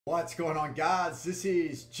What's going on, guys? This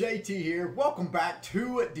is JT here. Welcome back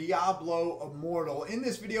to Diablo Immortal. In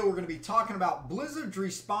this video, we're going to be talking about Blizzard's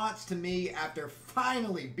response to me after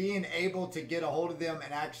finally being able to get a hold of them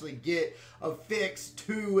and actually get a fix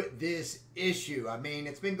to this issue. I mean,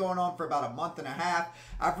 it's been going on for about a month and a half.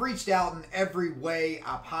 I've reached out in every way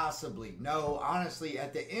I possibly know. Honestly,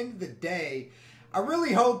 at the end of the day, I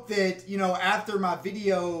really hope that, after my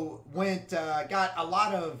video got a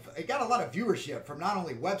lot of viewership from not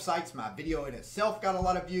only websites, my video in itself got a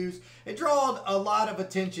lot of views. It drew a lot of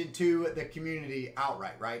attention to the community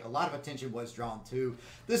outright, right? A lot of attention was drawn to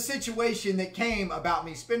the situation that came about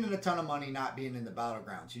me spending a ton of money not being in the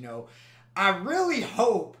battlegrounds. I really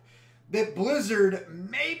hope that Blizzard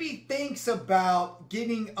maybe thinks about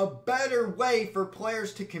getting a better way for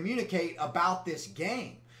players to communicate about this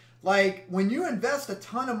game. Like, when you invest a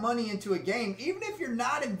ton of money into a game, even if you're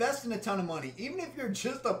not investing a ton of money, even if you're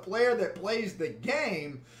just a player that plays the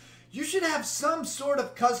game, you should have some sort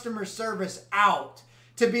of customer service out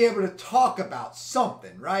to be able to talk about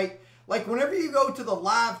something, right? Like, whenever you go to the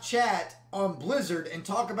live chat on Blizzard and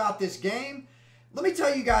talk about this game, let me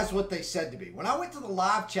tell you guys what they said to me. When I went to the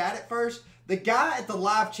live chat at first, the guy at the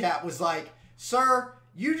live chat was like, "Sir,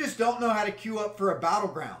 you just don't know how to queue up for a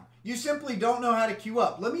battleground. You simply don't know how to queue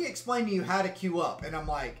up. Let me explain to you how to queue up." And I'm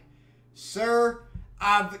like, "Sir,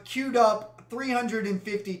 I've queued up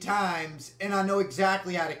 350 times and I know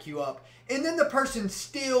exactly how to queue up." And then the person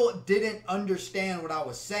still didn't understand what I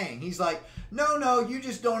was saying. He's like, no, you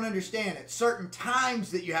just don't understand. At certain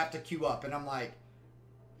times that you have to queue up. And I'm like,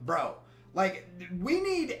 bro, like, we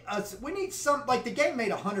need some, like, the game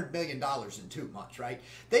made $100 million in 2 months, right?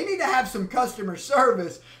 They need to have some customer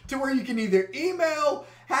service to where you can either email,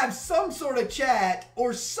 have some sort of chat,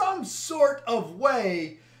 or some sort of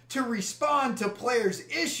way to respond to players'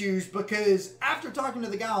 issues, because after talking to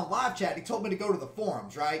the guy on live chat, he told me to go to the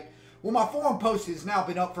forums, right? Well, my forum post has now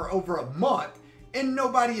been up for over a month, and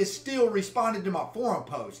nobody has still responded to my forum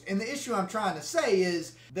post. And the issue I'm trying to say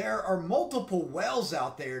is there are multiple whales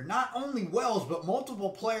out there, not only whales, but multiple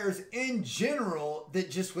players in general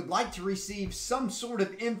that just would like to receive some sort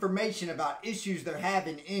of information about issues they're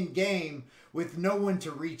having in-game with no one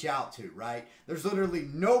to reach out to, right? There's literally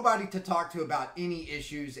nobody to talk to about any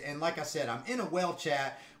issues. And like I said, I'm in a whale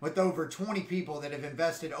chat with over 20 people that have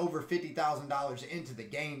invested over $50,000 into the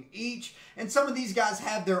game each. And some of these guys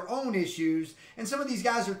have their own issues, and some of these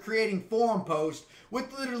guys are creating forum posts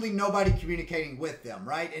with literally nobody communicating with them,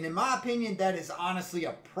 right? And in my opinion, that is honestly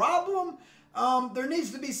a problem. There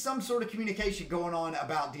needs to be some sort of communication going on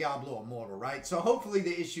about Diablo Immortal, right? So hopefully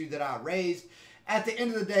the issue that I raised, at the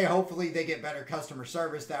end of the day, hopefully they get better customer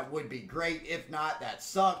service. That would be great. If not, that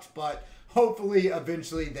sucks, but hopefully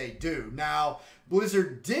eventually they do. Now,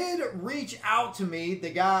 Blizzard did reach out to me. The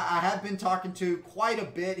guy I have been talking to quite a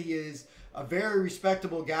bit. He is a very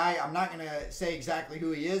respectable guy. I'm not going to say exactly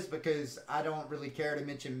who he is because I don't really care to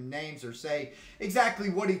mention names or say exactly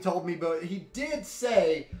what he told me, but he did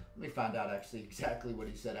say, let me find out actually exactly what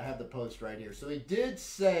he said. I have the post right here. So he did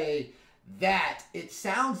say that it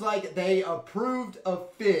sounds like they approved a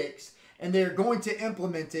fix and they're going to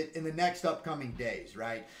implement it in the next upcoming days,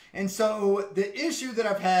 right? And so the issue that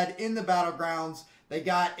I've had in the Battlegrounds, they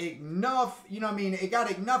got enough, it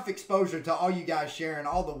got enough exposure to all you guys sharing,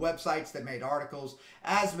 all the websites that made articles.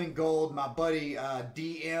 Asmongold, my buddy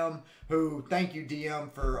DM, who, thank you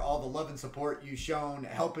DM for all the love and support you've shown,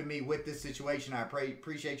 helping me with this situation. I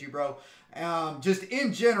appreciate you, bro. Just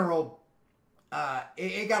in general,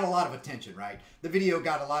 it got a lot of attention, right? The video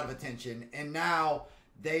got a lot of attention, and now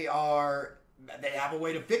they have a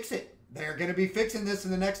way to fix it. They're going to be fixing this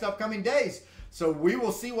in the next upcoming days. So we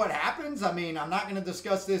will see what happens. I mean, I'm not going to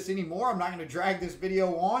discuss this anymore. I'm not going to drag this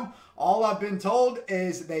video on. All I've been told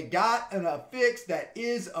is they got a fix that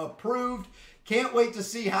is approved. Can't wait to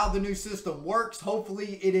see how the new system works.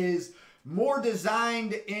 Hopefully it is more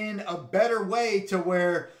designed in a better way to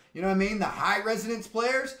where, the high resonance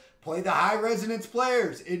players play the high resonance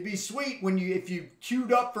players. It'd be sweet if you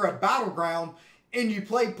queued up for a battleground and you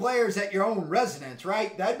play players at your own resonance,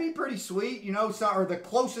 right? That'd be pretty sweet, or the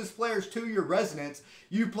closest players to your resonance,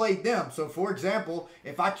 you played them. So for example,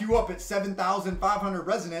 if I queue up at 7,500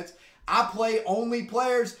 resonance, I play only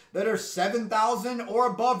players that are 7,000 or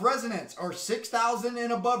above resonance, or 6,000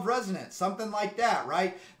 and above resonance, something like that,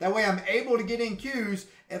 right? That way I'm able to get in queues.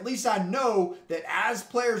 At least I know that as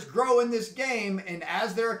players grow in this game and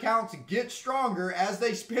as their accounts get stronger, as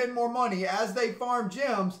they spend more money, as they farm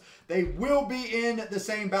gems, they will be in the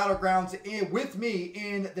same battlegrounds with me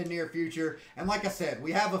in the near future. And like I said,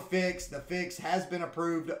 we have a fix. The fix has been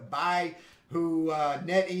approved by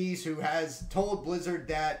NetEase, who has told Blizzard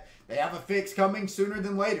that they have a fix coming sooner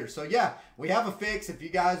than later. So yeah, we have a fix. If you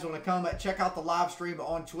guys want to come check out the live stream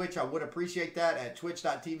on Twitch, I would appreciate that at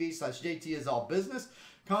twitch.tv/JTisAllBusiness.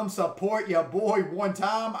 Come support your boy one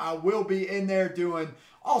time. I will be in there doing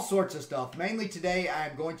all sorts of stuff. Mainly today, I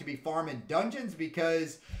am going to be farming dungeons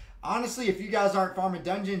because honestly, if you guys aren't farming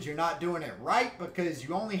dungeons, you're not doing it right, because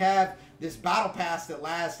you only have this battle pass that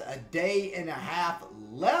lasts a day and a half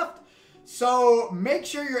left. So make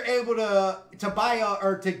sure you're able to buy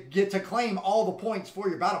or to get to claim all the points for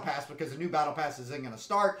your battle pass, because the new battle pass isn't going to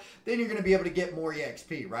start. Then you're going to be able to get more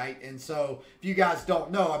EXP, right? And so if you guys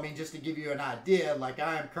don't know, I mean, just to give you an idea, like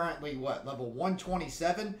I am currently what, level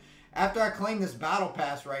 127. After I claim this battle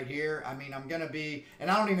pass right here, I mean, I'm going to be, and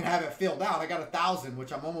I don't even have it filled out. I got 1,000,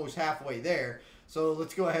 which I'm almost halfway there. So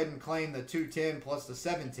let's go ahead and claim the 210 plus the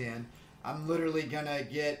 710. I'm literally going to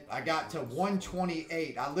get, I got to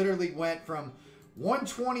 128. I literally went from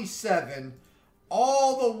 127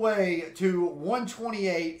 all the way to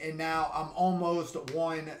 128, and now I'm almost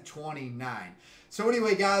 129. So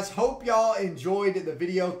anyway, guys, hope y'all enjoyed the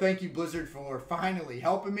video. Thank you, Blizzard, for finally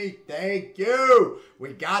helping me. Thank you.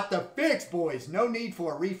 We got the fix, boys. No need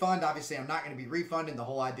for a refund. Obviously, I'm not going to be refunding. The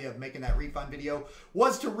whole idea of making that refund video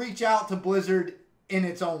was to reach out to Blizzard in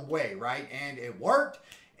its own way, right? And it worked.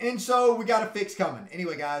 And so we got a fix coming.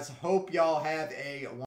 Anyway, guys, hope y'all have a